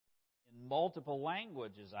multiple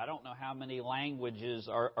languages. I don't know how many languages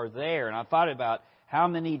are there. And I thought about how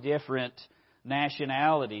many different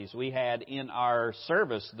nationalities we had in our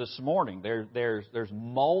service this morning. There's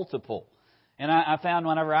multiple. And I found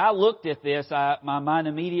whenever I looked at this, my mind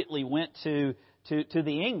immediately went to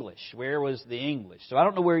the English. Where was the English? So I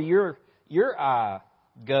don't know where your eye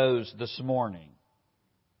goes this morning.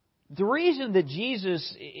 The reason that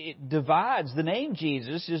Jesus divides the name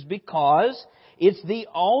Jesus is because it's the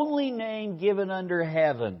only name given under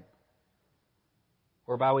heaven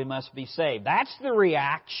whereby we must be saved. That's the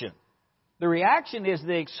reaction. The reaction is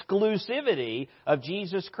the exclusivity of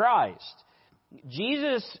Jesus Christ.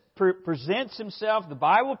 Jesus presents Himself, the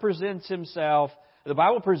Bible presents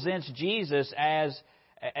Jesus as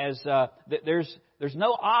there's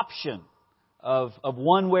no option of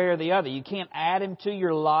one way or the other. You can't add Him to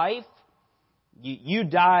your life. You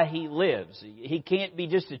die, He lives. He can't be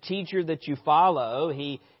just a teacher that you follow.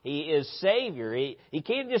 He is Savior. He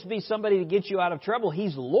can't just be somebody to get you out of trouble.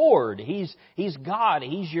 He's Lord. He's God.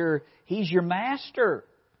 He's your Master.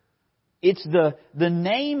 It's the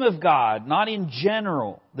name of God, not in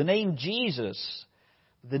general. The name Jesus.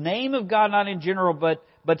 The name of God, not in general,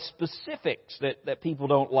 but specifics that people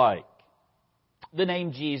don't like. The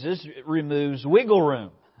name Jesus removes wiggle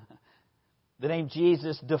room. The name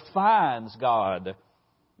Jesus defines God.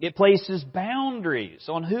 It places boundaries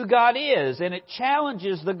on who God is, and it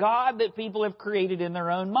challenges the God that people have created in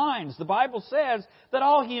their own minds. The Bible says that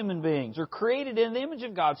all human beings are created in the image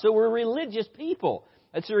of God, so we're religious people.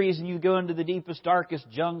 That's the reason you go into the deepest, darkest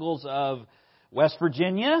jungles of West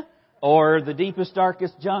Virginia or the deepest,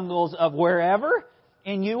 darkest jungles of wherever,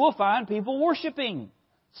 and you will find people worshiping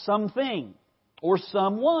something or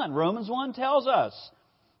someone. Romans 1 tells us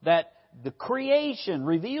that the creation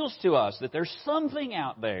reveals to us that there's something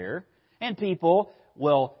out there, and people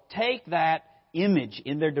will take that image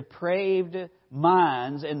in their depraved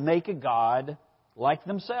minds and make a God like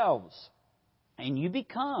themselves. And you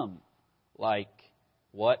become like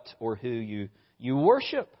what or who you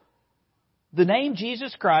worship. The name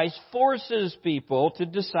Jesus Christ forces people to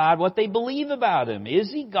decide what they believe about Him.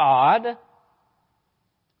 Is He God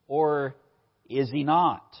or is He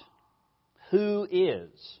not? Who is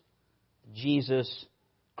Jesus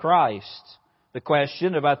Christ? The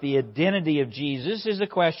question about the identity of Jesus is a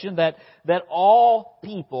question that all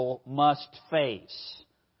people must face.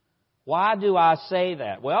 Why do I say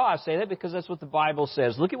that? Well, I say that because that's what the Bible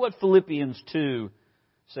says. Look at what Philippians 2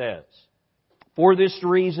 says. For this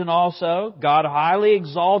reason also, God highly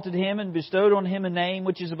exalted Him and bestowed on Him a name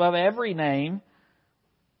which is above every name,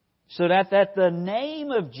 so that at the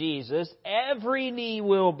name of Jesus every knee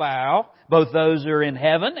will bow, both those who are in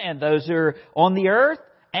heaven and those who are on the earth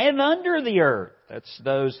and under the earth. That's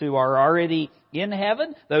those who are already in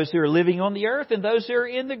heaven, those who are living on the earth, and those who are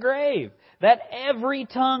in the grave. That every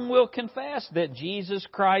tongue will confess that Jesus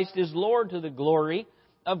Christ is Lord, to the glory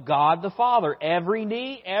of God the Father. Every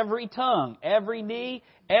knee, every tongue. Every knee,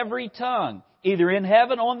 every tongue. Either in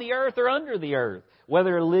heaven, on the earth, or under the earth.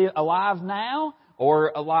 Whether alive now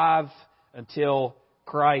or alive until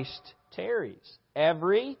Christ tarries.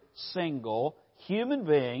 Every single human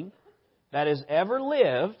being that has ever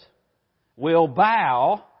lived will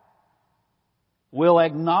bow, will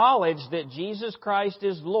acknowledge that Jesus Christ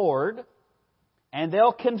is Lord, and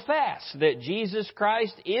they'll confess that Jesus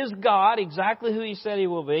Christ is God, exactly who He said He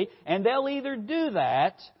will be, and they'll either do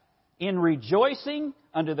that in rejoicing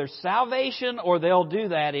under their salvation, or they'll do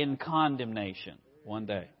that in condemnation one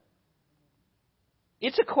day.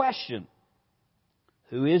 It's a question.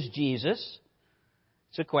 Who is Jesus?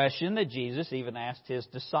 It's a question that Jesus even asked His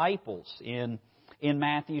disciples in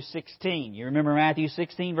Matthew 16. You remember Matthew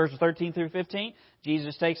 16, verses 13 through 15?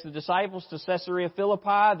 Jesus takes the disciples to Caesarea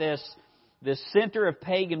Philippi, this center of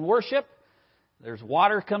pagan worship. There's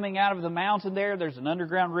water coming out of the mountain there. There's an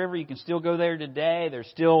underground river. You can still go there today. There's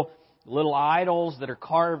still little idols that are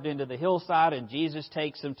carved into the hillside, and Jesus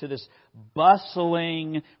takes them to this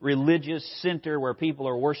bustling religious center where people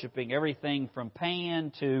are worshiping everything from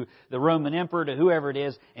Pan to the Roman emperor to whoever it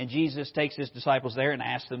is, and Jesus takes His disciples there and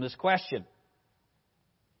asks them this question.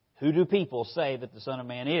 Who do people say that the Son of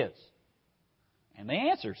Man is? And they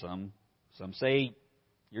answer. Some say,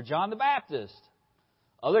 you're John the Baptist.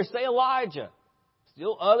 Others say Elijah.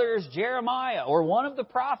 Still others, Jeremiah, or one of the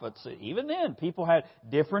prophets. Even then, people had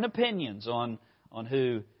different opinions on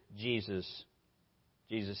who Jesus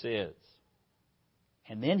is.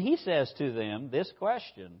 And then He says to them this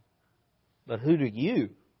question, but who do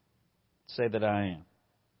you say that I am?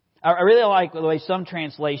 I really like the way some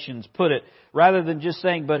translations put it. Rather than just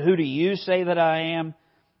saying, but who do you say that I am?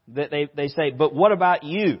 That they say, but what about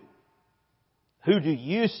you? Who do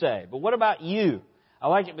you say? But what about you? I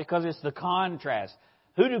like it because it's the contrast.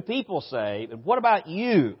 Who do people say? And what about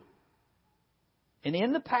you? And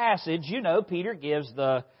in the passage, you know, Peter gives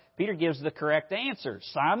the correct answer.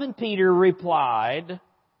 Simon Peter replied,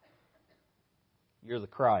 "You're the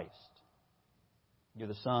Christ. You're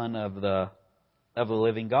the Son of the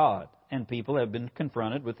living God." And people have been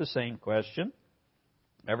confronted with the same question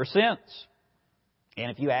ever since.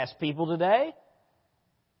 And if you ask people today,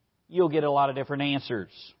 you'll get a lot of different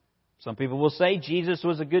answers. Some people will say Jesus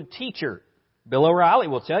was a good teacher. Bill O'Reilly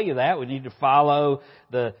will tell you that. We need to follow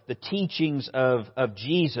the teachings of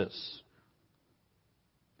Jesus.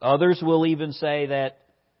 Others will even say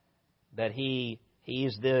that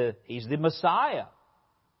he's the Messiah.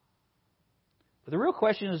 But the real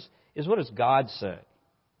question is what does God say?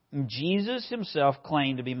 Jesus Himself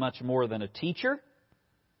claimed to be much more than a teacher.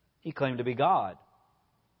 He claimed to be God.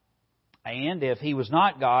 And if He was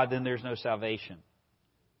not God, then there's no salvation.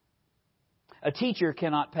 A teacher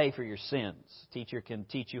cannot pay for your sins. A teacher can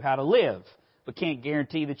teach you how to live, but can't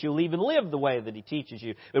guarantee that you'll even live the way that he teaches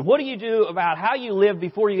you. But what do you do about how you lived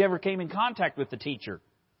before you ever came in contact with the teacher?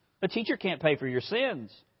 A teacher can't pay for your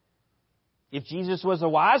sins. If Jesus was a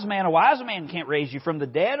wise man can't raise you from the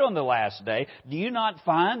dead on the last day. Do you not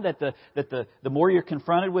find that the more you're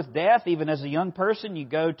confronted with death, even as a young person, you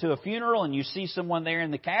go to a funeral and you see someone there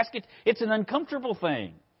in the casket, it's an uncomfortable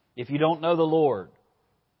thing if you don't know the Lord.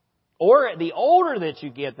 Or the older that you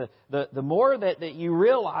get, the more that you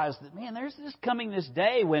realize that, man, there's this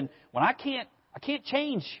day when I can't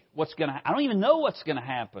change what's going to happen. I don't even know what's going to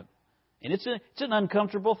happen. And it's an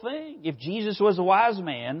uncomfortable thing. If Jesus was a wise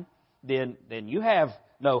man, then you have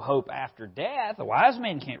no hope after death. A wise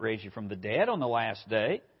man can't raise you from the dead on the last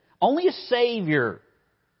day. Only a Savior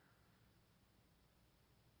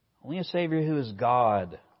who is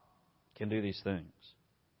God can do these things.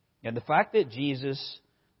 And the fact that Jesus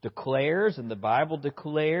declares, and the Bible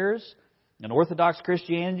declares, and Orthodox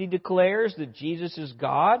Christianity declares that Jesus is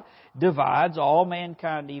God, divides all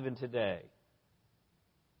mankind even today.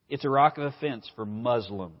 It's a rock of offense for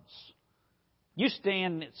Muslims. You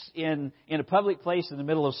stand in a public place in the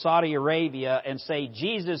middle of Saudi Arabia and say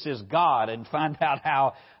Jesus is God and find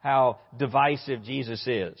out how divisive Jesus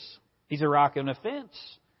is. He's a rock of offense.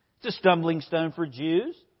 It's a stumbling stone for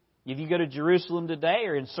Jews. If you go to Jerusalem today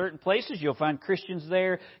or in certain places, you'll find Christians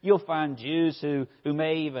there. You'll find Jews who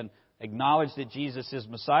may even acknowledge that Jesus is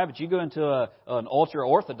Messiah. But you go into an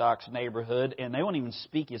ultra-Orthodox neighborhood and they won't even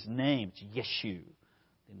speak His name. It's Yeshu.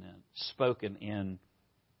 Spoken in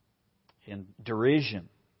derision.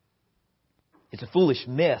 It's a foolish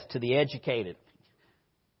myth to the educated.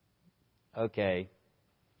 Okay,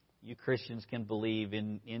 you Christians can believe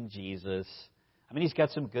in Jesus. I mean, He's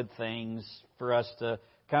got some good things for us to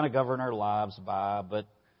kind of govern our lives by, but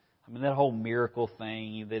I mean, that whole miracle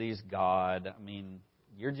thing, that He's God, I mean,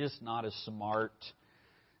 you're just not as smart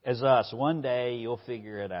as us. One day you'll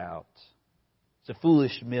figure it out. It's a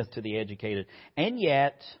foolish myth to the educated. And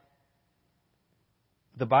yet,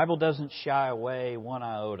 the Bible doesn't shy away one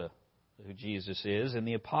iota of who Jesus is. And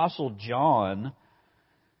the Apostle John,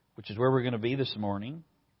 which is where we're going to be this morning,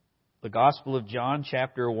 the Gospel of John,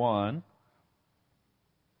 chapter 1,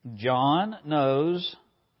 John knows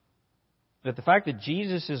that the fact that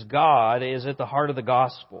Jesus is God is at the heart of the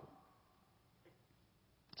gospel.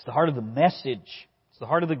 It's the heart of the message. It's the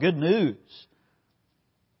heart of the good news.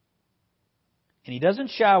 And he doesn't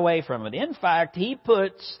shy away from it. In fact, he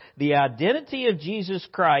puts the identity of Jesus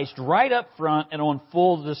Christ right up front and on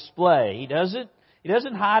full display. He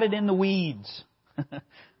doesn't hide it in the weeds.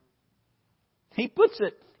 He puts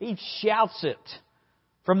it, he shouts it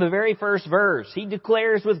from the very first verse. He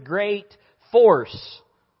declares with great force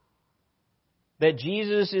that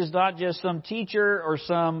Jesus is not just some teacher or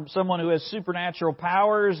someone who has supernatural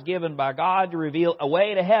powers given by God to reveal a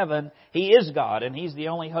way to heaven. He is God, and He's the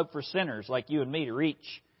only hope for sinners like you and me to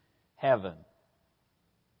reach heaven.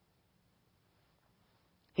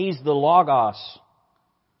 He's the Logos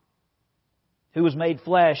who was made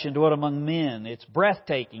flesh and dwelt among men. It's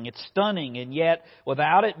breathtaking, it's stunning, and yet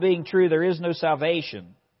without it being true, there is no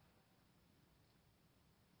salvation.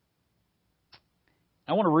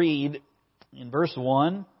 I want to read in verse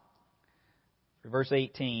 1, verse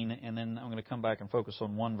 18, and then I'm going to come back and focus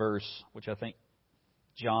on one verse, which I think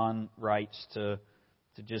John writes to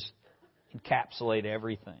just encapsulate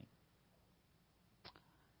everything.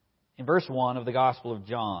 In verse 1 of the Gospel of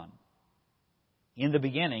John, in the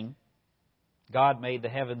beginning, God made the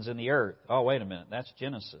heavens and the earth. Oh, wait a minute, that's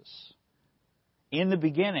Genesis. In the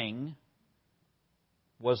beginning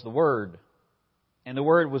was the Word, and the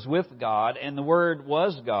Word was with God, and the Word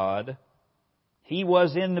was God. He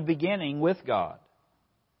was in the beginning with God.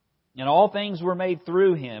 And all things were made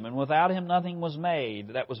through Him, and without Him nothing was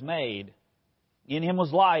made that was made. In Him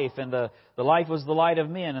was life, and the life was the light of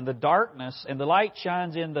men, and the darkness, and the light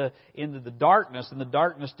shines into the darkness, and the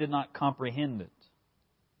darkness did not comprehend it.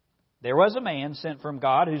 There was a man sent from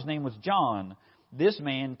God whose name was John. This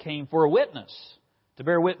man came for a witness, to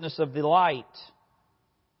bear witness of the light,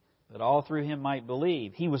 that all through him might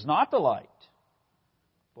believe. He was not the light,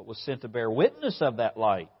 but was sent to bear witness of that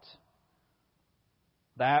light.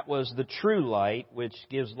 That was the true light, which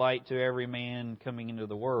gives light to every man coming into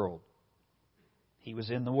the world. He was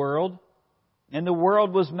in the world, and the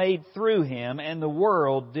world was made through Him, and the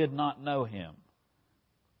world did not know Him.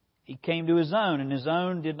 He came to His own, and His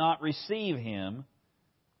own did not receive Him.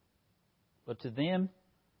 But to them,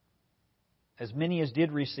 as many as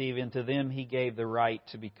did receive Him, to them He gave the right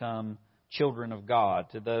to become children of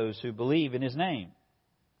God, to those who believe in His name,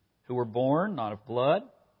 who were born not of blood,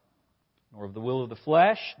 nor of the will of the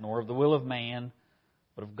flesh, nor of the will of man,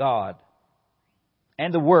 but of God.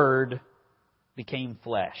 And the Word became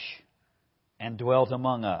flesh and dwelt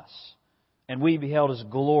among us. And we beheld His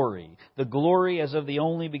glory, the glory as of the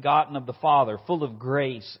only begotten of the Father, full of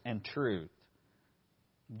grace and truth.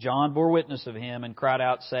 John bore witness of Him and cried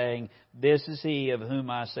out, saying, This is He of whom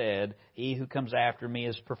I said, He who comes after me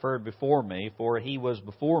is preferred before me, for He was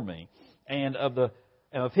before me. And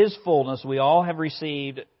of His fullness we all have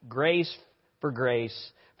received grace for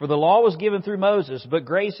grace. For the law was given through Moses, but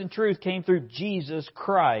grace and truth came through Jesus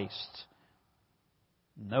Christ.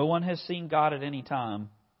 No one has seen God at any time.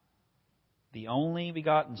 The only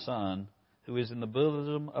begotten Son, who is in the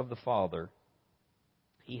bosom of the Father,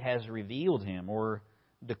 He has revealed Him, or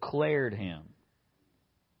declared Him.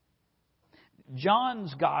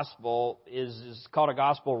 John's Gospel is called a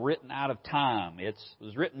Gospel written out of time. It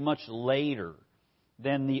was written much later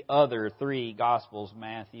than the other three Gospels,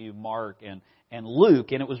 Matthew, Mark, and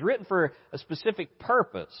Luke. And it was written for a specific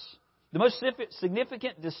purpose. The most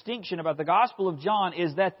significant distinction about the Gospel of John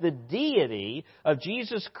is that the deity of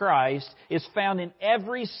Jesus Christ is found in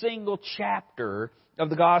every single chapter of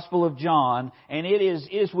the Gospel of John, and it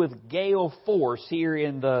is with gale force here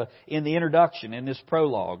in the introduction, in this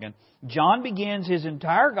prologue. And John begins his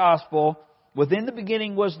entire Gospel with, "In the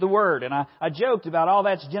beginning was the Word." And I joked about, all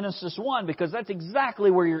that's Genesis 1, because that's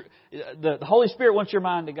exactly where the Holy Spirit wants your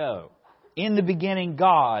mind to go. In the beginning,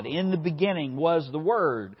 God. In the beginning was the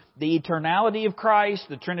Word. The eternality of Christ,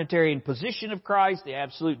 the Trinitarian position of Christ, the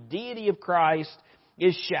absolute deity of Christ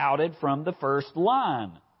is shouted from the first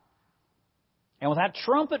line. And with that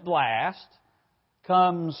trumpet blast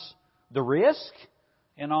comes the risk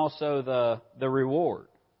and also the reward.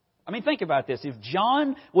 I mean, think about this. If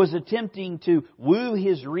John was attempting to woo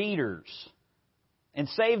his readers and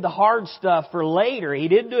save the hard stuff for later, he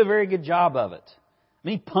didn't do a very good job of it. I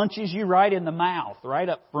mean, he punches you right in the mouth, right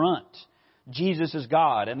up front. Jesus is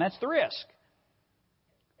God, and that's the risk.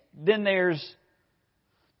 Then there's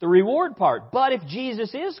the reward part. But if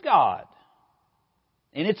Jesus is God,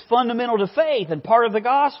 and it's fundamental to faith and part of the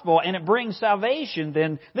gospel, and it brings salvation,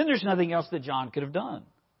 then there's nothing else that John could have done.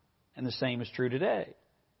 And the same is true today.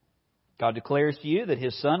 God declares to you that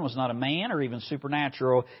His Son was not a man or even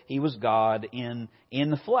supernatural. He was God in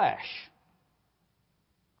the flesh.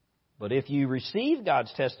 But if you receive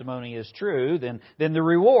God's testimony as true, then the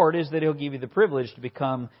reward is that He'll give you the privilege to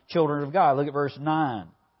become children of God. Look at verse 9.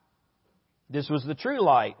 This was the true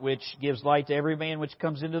light, which gives light to every man which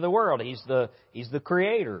comes into the world. He's the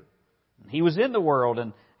Creator. He was in the world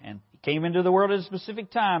and He came into the world at a specific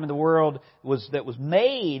time, and the world that was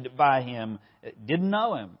made by Him didn't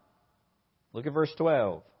know Him. Look at verse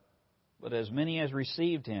 12. But as many as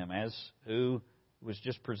received Him, as who was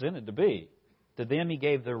just presented to be, to them He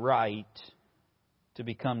gave the right to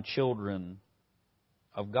become children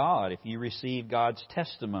of God. If you receive God's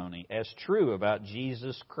testimony as true about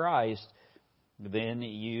Jesus Christ, then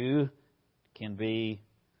you can be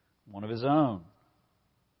one of His own.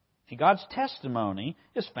 And God's testimony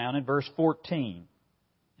is found in verse 14.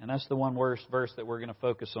 And that's the one verse that we're going to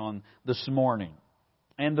focus on this morning.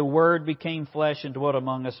 And the Word became flesh and dwelt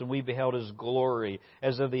among us, and we beheld His glory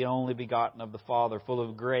as of the only begotten of the Father, full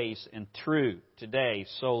of grace and truth. Today,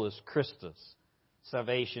 solus Christus.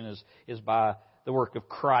 Salvation is by the work of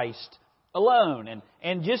Christ alone.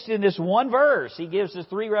 And just in this one verse, He gives us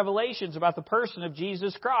three revelations about the person of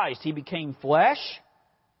Jesus Christ. He became flesh.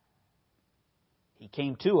 He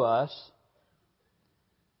came to us.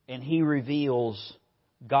 And He reveals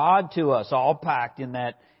God to us, all packed in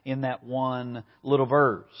that one little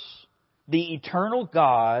verse. The eternal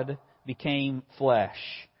God became flesh.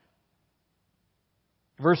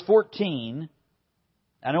 Verse 14,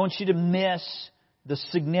 I don't want you to miss the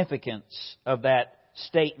significance of that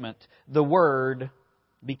statement. The Word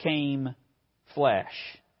became flesh.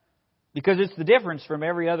 Because it's the difference from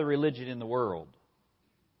every other religion in the world.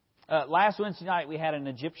 Last Wednesday night we had an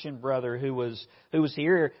Egyptian brother who was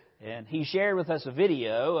here, and he shared with us a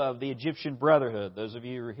video of the Egyptian Brotherhood. Those of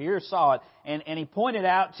you who were here saw it. And he pointed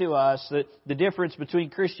out to us that the difference between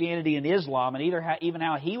Christianity and Islam, and even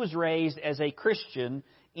how he was raised as a Christian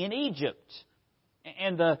in Egypt.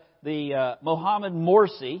 And the Mohammed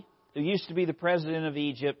Morsi, who used to be the president of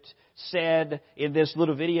Egypt, said in this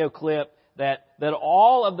little video clip that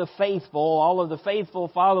all of the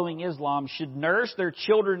faithful following Islam should nurse their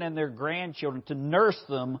children and their grandchildren, to nurse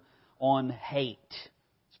them on hate.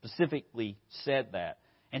 Specifically said that.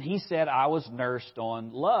 And he said, I was nursed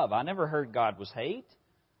on love. I never heard God was hate.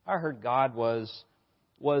 I heard God was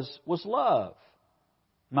love.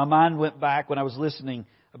 My mind went back when I was listening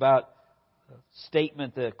about a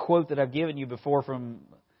statement, the quote that I've given you before from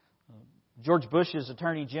George Bush's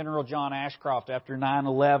Attorney General John Ashcroft after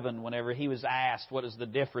 9/11, whenever he was asked what is the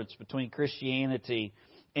difference between Christianity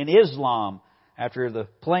and Islam. After the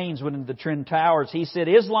planes went into the Twin Towers, he said,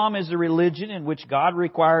 Islam is a religion in which God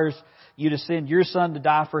requires you to send your son to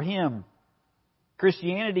die for Him.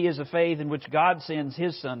 Christianity is a faith in which God sends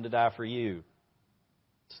His Son to die for you.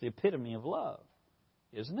 It's the epitome of love,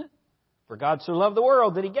 isn't it? For God so loved the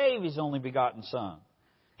world that He gave His only begotten Son.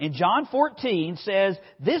 And John 14 says,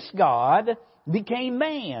 this God became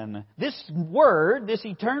man. This Word, this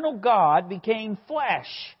eternal God, became flesh.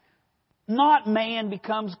 Not man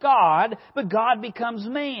becomes God, but God becomes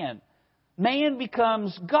man. Man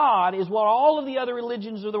becomes God is what all of the other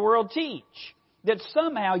religions of the world teach. That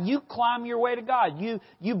somehow you climb your way to God.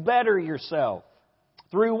 You better yourself.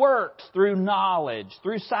 Through works, through knowledge,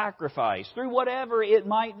 through sacrifice, through whatever it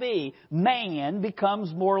might be, man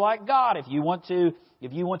becomes more like God. If you want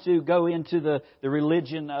to go into the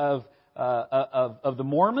religion of the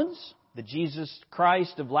Mormons, the Jesus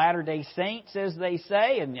Christ of Latter-day Saints, as they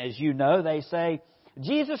say, and as you know, they say,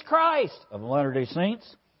 Jesus Christ of the Latter-day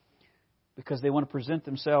Saints, because they want to present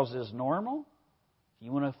themselves as normal.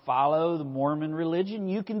 You want to follow the Mormon religion,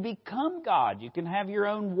 you can become God. You can have your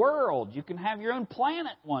own world. You can have your own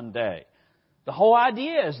planet one day. The whole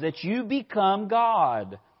idea is that you become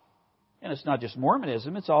God. And it's not just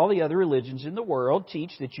Mormonism, it's all the other religions in the world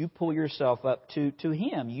teach that you pull yourself up to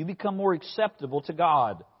Him. You become more acceptable to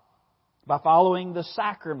God by following the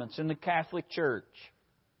sacraments in the Catholic Church,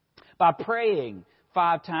 by praying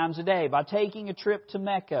 5 times a day, by taking a trip to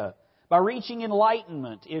Mecca, by reaching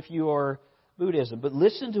enlightenment if you are Buddhism. But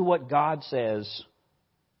listen to what God says.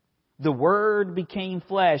 The Word became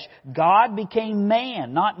flesh. God became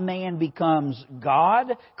man, not man becomes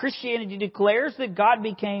God. Christianity declares that God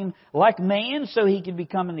became like man so He could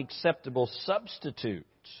become an acceptable substitute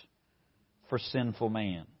for sinful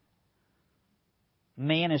man.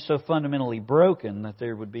 Man is so fundamentally broken that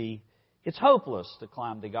it's hopeless to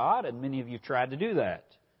climb to God, and many of you tried to do that.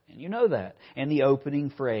 And you know that. And the opening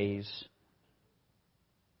phrase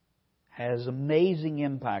has amazing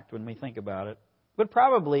impact when we think about it, but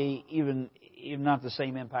probably even not the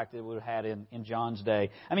same impact it would have had in John's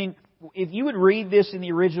day. I mean, if you would read this in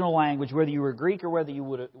the original language, whether you were Greek or whether you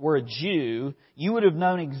were a Jew, you would have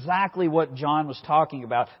known exactly what John was talking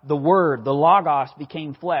about. The Word, the Logos,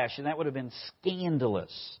 became flesh, and that would have been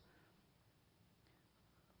scandalous.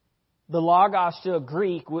 The Logos to a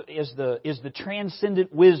Greek is the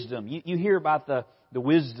transcendent wisdom. You hear about the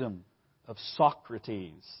wisdom of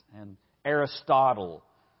Socrates and Aristotle.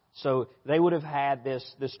 So they would have had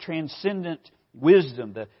this transcendent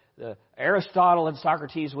wisdom. The Aristotle and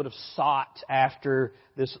Socrates would have sought after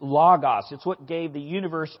this Logos. It's what gave the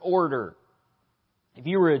universe order. If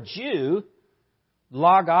you were a Jew,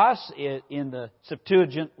 Logos in the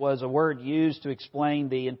Septuagint was a word used to explain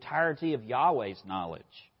the entirety of Yahweh's knowledge.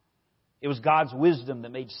 It was God's wisdom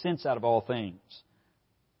that made sense out of all things.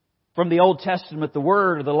 From the Old Testament, the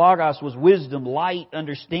Word, the Logos, was wisdom, light,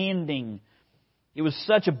 understanding. It was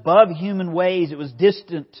such above human ways. It was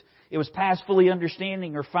distant. It was past fully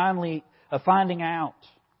understanding or finding out.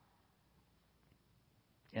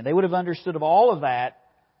 And they would have understood of all of that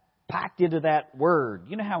packed into that word.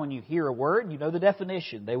 You know how when you hear a word, you know the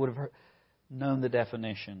definition. They would have known the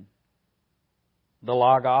definition. The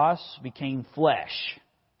Logos became flesh.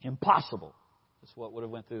 Impossible. That's what would have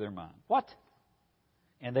went through their mind. What?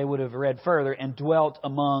 And they would have read further, and dwelt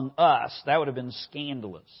among us. That would have been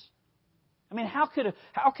scandalous. I mean, how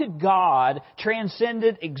could God,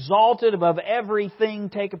 transcendent, exalted above everything,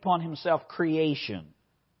 take upon Himself creation?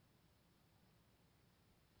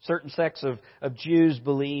 Certain sects of Jews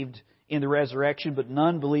believed in the resurrection, but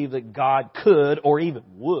none believed that God could or even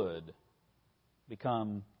would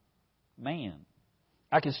become man.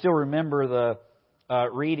 I can still remember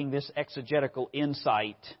reading this exegetical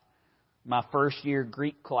insight, my first year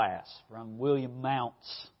Greek class from William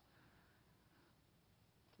Mounts.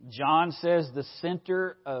 John says the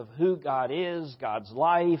center of who God is, God's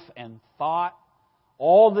life and thought,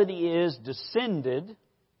 all that He is, descended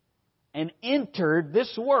and entered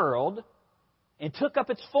this world and took up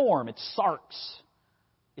its form, its sarx,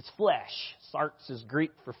 its flesh. Sarx is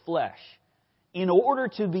Greek for flesh. In order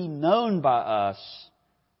to be known by us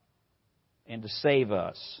and to save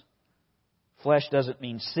us. Flesh doesn't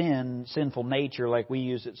mean sin, sinful nature like we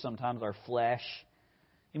use it sometimes, our flesh.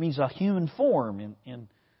 It means a human form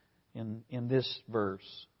in this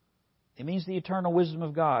verse. It means the eternal wisdom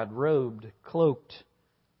of God, robed, cloaked.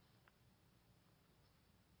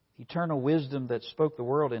 Eternal wisdom that spoke the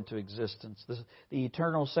world into existence. The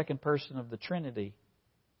eternal second person of the Trinity.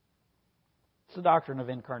 It's the doctrine of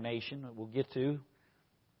incarnation that we'll get to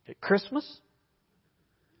at Christmas.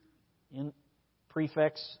 In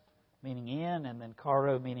prefix meaning in, and then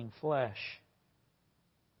karo meaning flesh.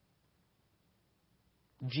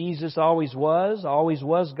 Jesus always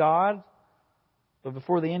was God, but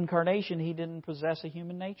before the incarnation He didn't possess a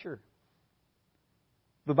human nature.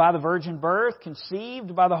 But by the virgin birth,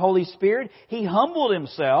 conceived by the Holy Spirit, He humbled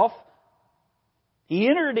Himself. He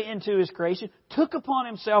entered into His creation, took upon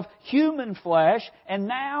Himself human flesh, and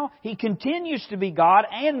now He continues to be God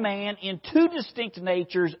and man in two distinct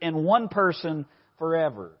natures and one person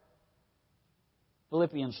forever.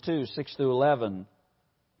 Philippians 2, 6-11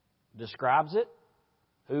 describes it.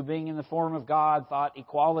 Who, being in the form of God, thought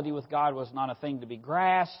equality with God was not a thing to be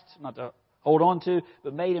grasped, not to hold on to,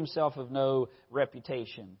 but made Himself of no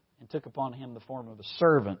reputation, and took upon Him the form of a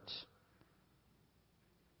servant,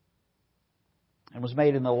 and was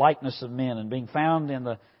made in the likeness of men, and being found in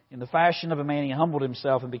the fashion of a man, He humbled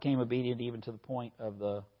Himself and became obedient even to the point of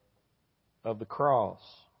the cross.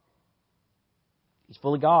 He's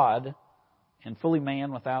fully God and fully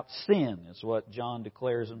man without sin, is what John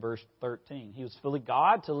declares in verse 13. He was fully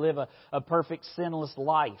God to live a perfect sinless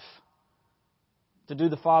life, to do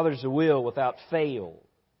the Father's will without fail.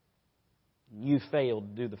 You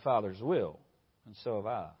failed to do the Father's will, and so have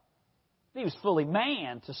I. He was fully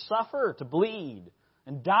man to suffer, to bleed,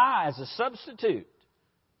 and die as a substitute,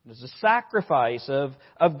 as a sacrifice of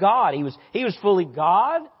God. He was fully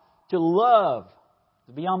God to love,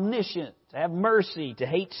 to be omniscient, to have mercy, to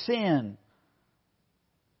hate sin.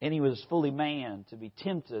 And He was fully man to be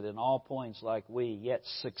tempted in all points like we, yet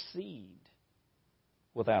succeed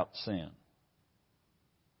without sin.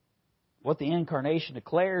 What the incarnation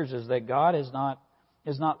declares is that God has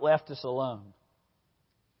not left us alone.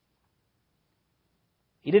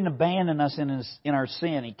 He didn't abandon us in our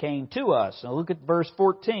sin. He came to us. Now look at verse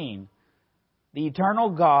 14. The eternal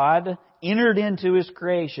God entered into His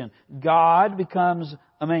creation. God becomes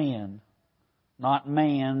a man, not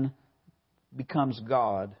man becomes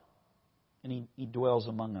God, and He dwells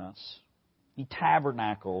among us. He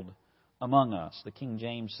tabernacled among us, the King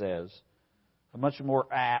James says. A much more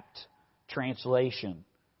apt translation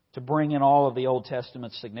to bring in all of the Old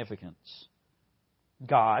Testament significance.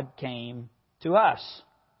 God came to us.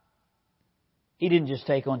 He didn't just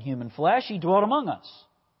take on human flesh, He dwelt among us.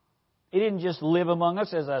 He didn't just live among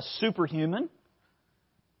us as a superhuman.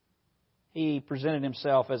 He presented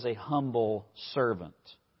Himself as a humble servant.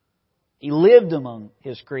 He lived among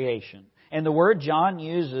His creation. And the word John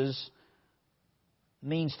uses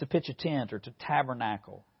means to pitch a tent or to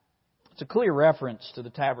tabernacle. It's a clear reference to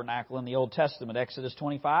the tabernacle in the Old Testament. Exodus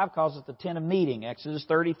 25 calls it the tent of meeting. Exodus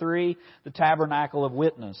 33, the tabernacle of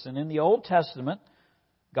witness. And in the Old Testament,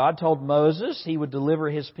 God told Moses He would deliver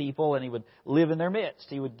His people and He would live in their midst.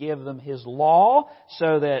 He would give them His law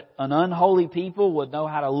so that an unholy people would know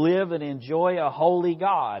how to live and enjoy a holy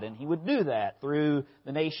God. And He would do that through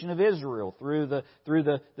the nation of Israel, through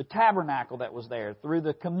the tabernacle that was there, through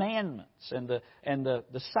the commandments and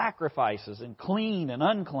the sacrifices and clean and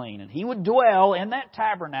unclean. And He would dwell in that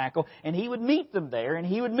tabernacle and He would meet them there, and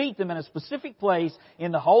He would meet them in a specific place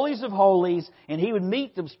in the holies of holies, and He would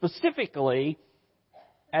meet them specifically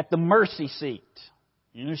at the mercy seat.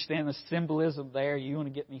 You understand the symbolism there? You want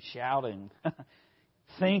to get me shouting.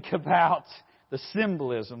 Think about the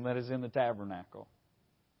symbolism that is in the tabernacle.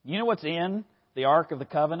 You know what's in the Ark of the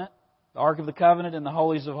Covenant? The Ark of the Covenant in the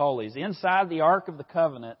Holies of Holies. Inside the Ark of the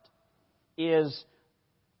Covenant is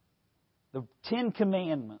the 10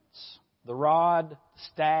 Commandments, the rod,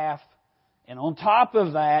 staff, and on top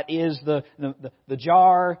of that is the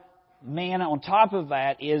jar, manna. On top of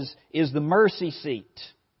that is the mercy seat.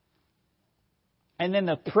 And then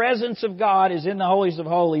the presence of God is in the holies of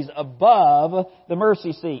holies above the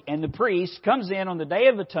mercy seat. And the priest comes in on the Day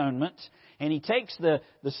of Atonement, and he takes the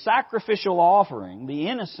sacrificial offering, the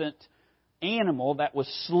innocent animal that was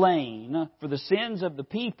slain for the sins of the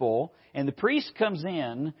people, and the priest comes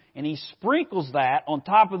in and he sprinkles that on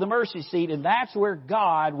top of the mercy seat, and that's where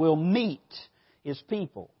God will meet His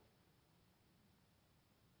people.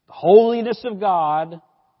 The holiness of God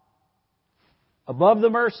above the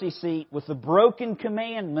mercy seat with the broken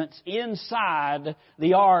commandments inside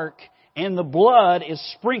the ark, and the blood is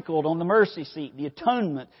sprinkled on the mercy seat. The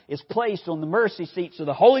atonement is placed on the mercy seat, so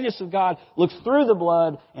the holiness of God looks through the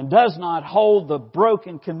blood and does not hold the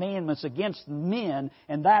broken commandments against men,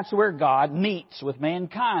 and that's where God meets with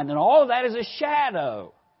mankind. And all of that is a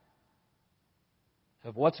shadow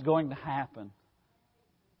of what's going to happen.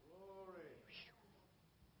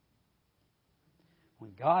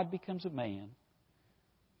 When God becomes a man,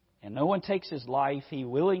 and no one takes His life, He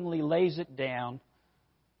willingly lays it down.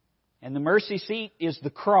 And the mercy seat is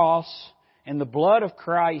the cross, and the blood of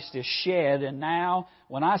Christ is shed. And now,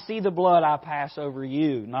 when I see the blood, I pass over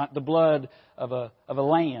you. Not the blood of a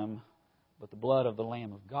lamb, but the blood of the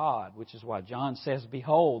Lamb of God. Which is why John says,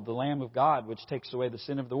 "Behold, the Lamb of God, which takes away the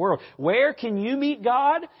sin of the world." Where can you meet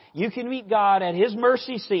God? You can meet God at His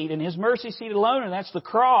mercy seat, and His mercy seat alone, and that's the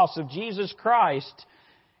cross of Jesus Christ.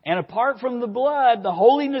 And apart from the blood, the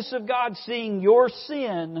holiness of God seeing your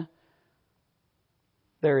sin,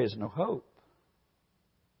 there is no hope.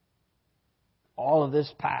 All of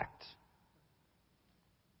this packed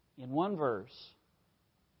in one verse.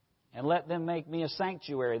 And let them make me a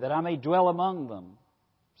sanctuary, that I may dwell among them,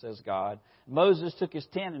 says God. Moses took his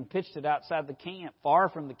tent and pitched it outside the camp, far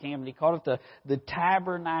from the camp, and he called it the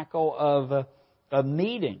tabernacle of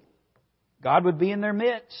meeting. God would be in their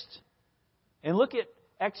midst. And look at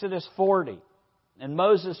Exodus 40. And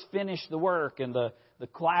Moses finished the work, and the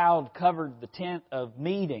cloud covered the tent of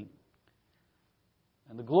meeting.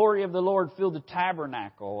 And the glory of the Lord filled the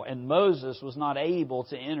tabernacle, and Moses was not able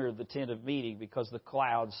to enter the tent of meeting because the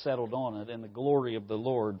cloud settled on it, and the glory of the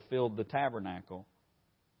Lord filled the tabernacle.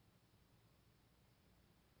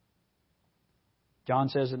 John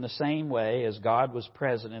says, in the same way as God was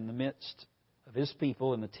present in the midst of His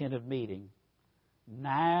people in the tent of meeting,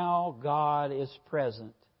 now God is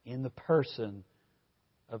present in the person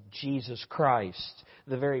of Jesus Christ,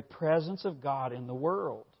 the very presence of God in the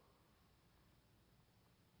world.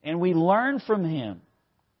 And we learn from Him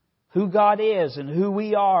who God is and who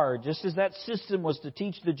we are, just as that system was to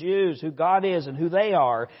teach the Jews who God is and who they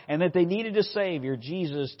are, and that they needed a Savior.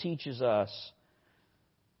 Jesus teaches us.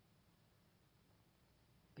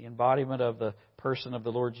 The embodiment of the person of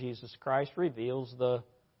the Lord Jesus Christ reveals the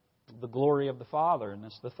glory of the Father, and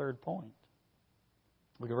that's the third point.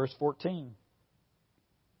 Look at verse 14.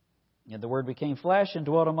 And the Word became flesh and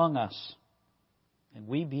dwelt among us, and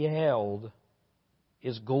we beheld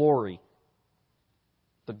His glory.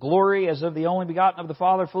 The glory as of the only begotten of the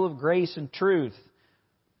Father, full of grace and truth.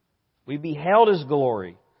 We beheld His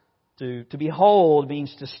glory. To behold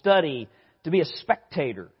means to study, to be a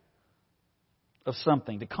spectator of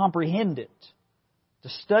something, to comprehend it, to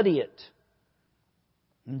study it.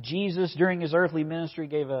 And Jesus, during His earthly ministry,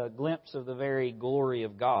 gave a glimpse of the very glory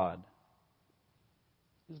of God.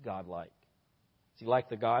 Who's God like? Is He like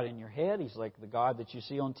the God in your head? He's like the God that you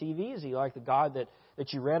see on TV? Is He like the God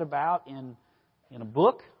that you read about in a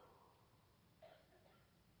book?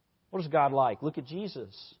 What is God like? Look at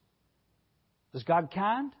Jesus. Is God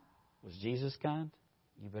kind? Was Jesus kind?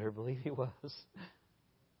 You better believe He was.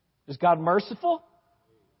 Is God merciful?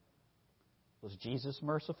 Was Jesus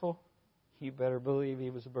merciful? You better believe He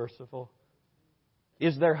was merciful.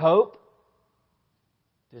 Is there hope?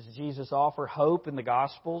 Does Jesus offer hope in the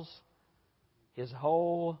Gospels? His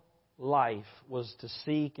whole life was to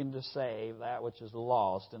seek and to save that which is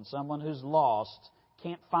lost. And someone who's lost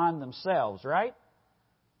can't find themselves, right?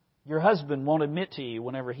 Your husband won't admit to you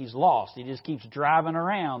whenever he's lost. He just keeps driving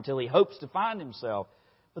around till he hopes to find himself.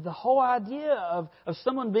 But the whole idea of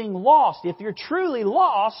someone being lost, if you're truly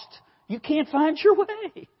lost, you can't find your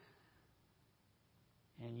way.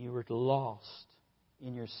 And you were lost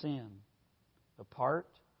in your sin, apart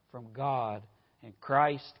from God. And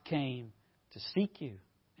Christ came to seek you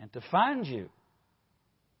and to find you.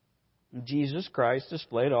 And Jesus Christ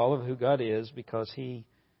displayed all of who God is because He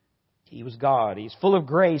was God. He's full of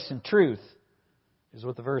grace and truth, is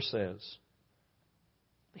what the verse says.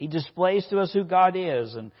 He displays to us who God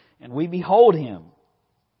is, and we behold Him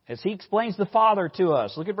as He explains the Father to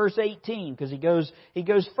us. Look at verse 18, because He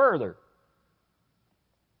goes further.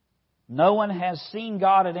 No one has seen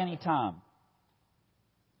God at any time.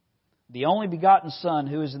 the only begotten Son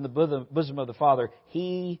who is in the bosom of the Father,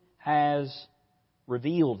 He has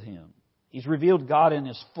revealed Him. He's revealed God in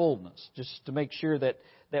His fullness, just to make sure that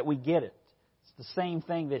we get it. It's the same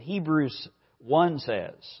thing that Hebrews 1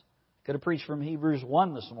 says. Could have preached from Hebrews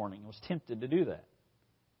 1 this morning. I was tempted to do that.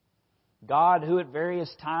 God, who at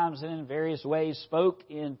various times and in various ways spoke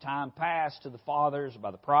in time past to the fathers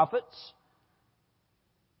by the prophets.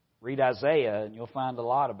 Read Isaiah and you'll find a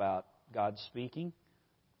lot about God speaking.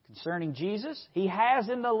 Concerning Jesus, He has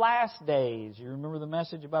in the last days, you remember the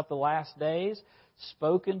message about the last days?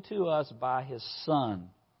 Spoken to us by His Son,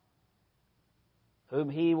 whom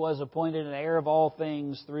He was appointed an heir of all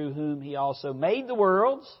things, through whom He also made the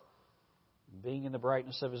worlds, being in the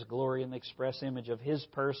brightness of His glory and the express image of His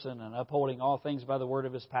person, and upholding all things by the word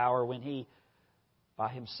of His power, when He by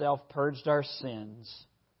Himself purged our sins,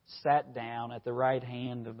 sat down at the right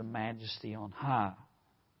hand of the Majesty on high.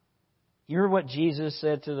 You remember what Jesus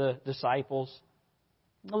said to the disciples?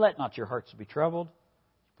 Let not your hearts be troubled.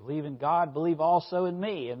 Believe in God, believe also in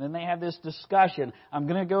me. And then they have this discussion. I'm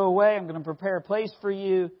going to go away. I'm going to prepare a place for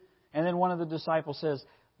you. And then one of the disciples says,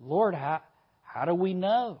 Lord, how do we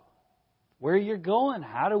know where you're going?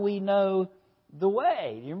 How do we know the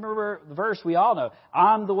way? You remember the verse we all know.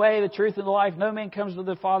 I'm the way, the truth, and the life. No man comes to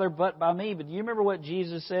the Father but by me. But do you remember what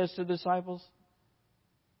Jesus says to the disciples?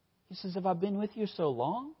 He says, have I been with you so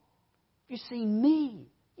long? You've seen me.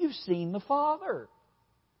 You've seen the Father.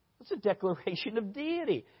 It's a declaration of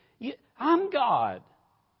deity. I'm God,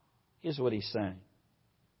 is what He's saying.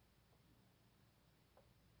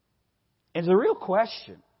 And the real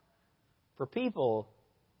question for people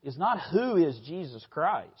is not who is Jesus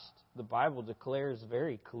Christ. The Bible declares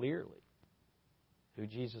very clearly who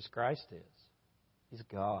Jesus Christ is. He's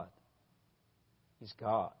God. He's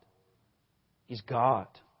God. He's God.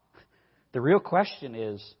 The real question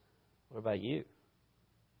is, what about you?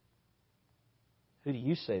 Who do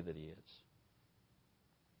you say that He is?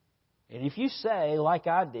 And if you say, like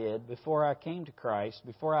I did before I came to Christ,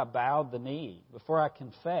 before I bowed the knee, before I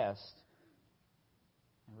confessed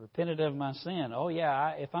and repented of my sin, oh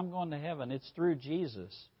yeah, if I'm going to heaven, it's through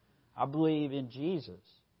Jesus. I believe in Jesus.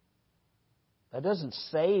 That doesn't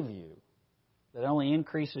save you. That only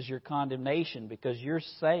increases your condemnation, because you're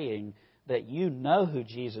saying that you know who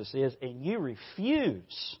Jesus is and you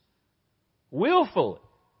refuse willfully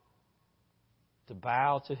to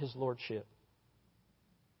bow to His Lordship.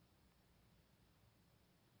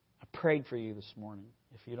 I prayed for you this morning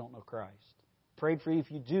if you don't know Christ. I prayed for you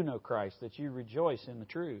if you do know Christ, that you rejoice in the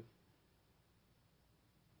truth.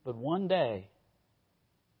 But one day,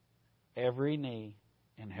 every knee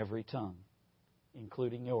and every tongue,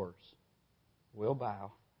 including yours, will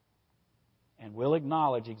bow and will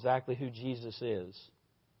acknowledge exactly who Jesus is.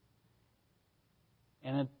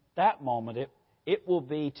 And at that moment, it will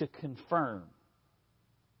be to confirm.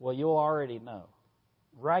 Well, you'll already know.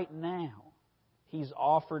 Right now, He's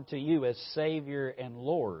offered to you as Savior and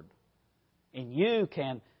Lord. And you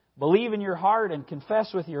can believe in your heart and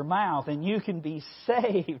confess with your mouth, and you can be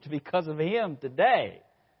saved because of Him today.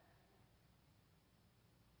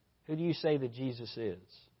 Who do you say that Jesus is?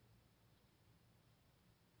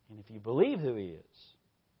 And if you believe who He is,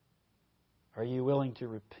 are you willing to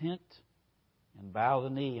repent and bow the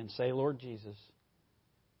knee and say, Lord Jesus,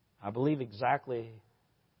 I believe exactly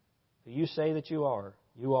who you say that you are.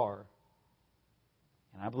 You are.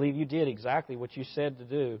 And I believe you did exactly what you said to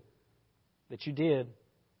do, that you did.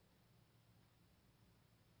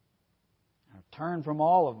 I turn from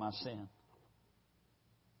all of my sin.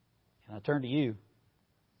 And I turn to you.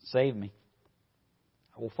 Save me.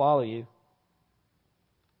 I will follow you.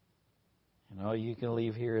 And oh, you can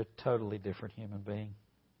leave here a totally different human being.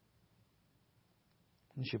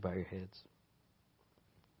 You should bow your heads.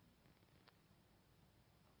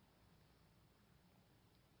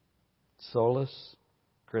 Solus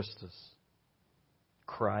Christus.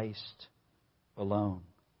 Christ alone.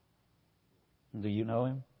 Do you know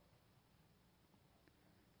Him?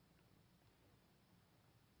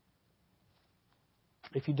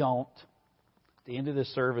 If you don't, at the end of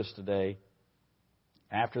this service today,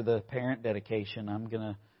 after the parent dedication, I'm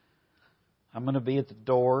going to be at the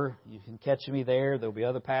door. You can catch me there. There'll be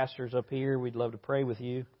other pastors up here. We'd love to pray with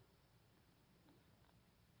you.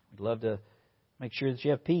 We'd love to make sure that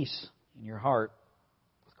you have peace in your heart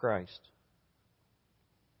with Christ.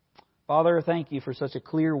 Father, thank you for such a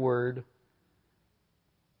clear word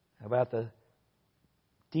about the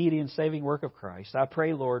deity and saving work of Christ. I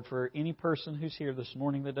pray, Lord, for any person who's here this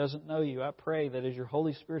morning that doesn't know you, I pray that as your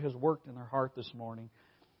Holy Spirit has worked in their heart this morning,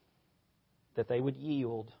 that they would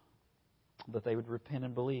yield, that they would repent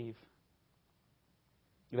and believe.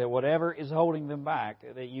 that whatever is holding them back,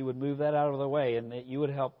 that You would move that out of the way, and that You would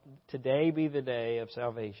help today be the day of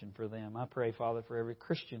salvation for them. I pray, Father, for every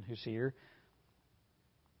Christian who's here,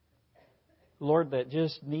 Lord, that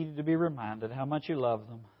just needed to be reminded how much You love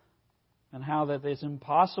them, and how that it's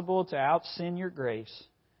impossible to out-sin Your grace.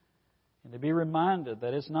 And to be reminded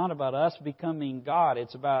that it's not about us becoming God,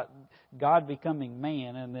 it's about God becoming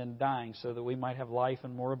man and then dying so that we might have life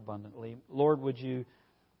and more abundantly. Lord, would you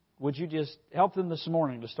just help them this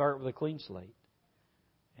morning to start with a clean slate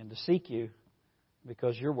and to seek You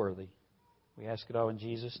because You're worthy. We ask it all in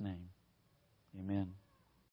Jesus' name. Amen.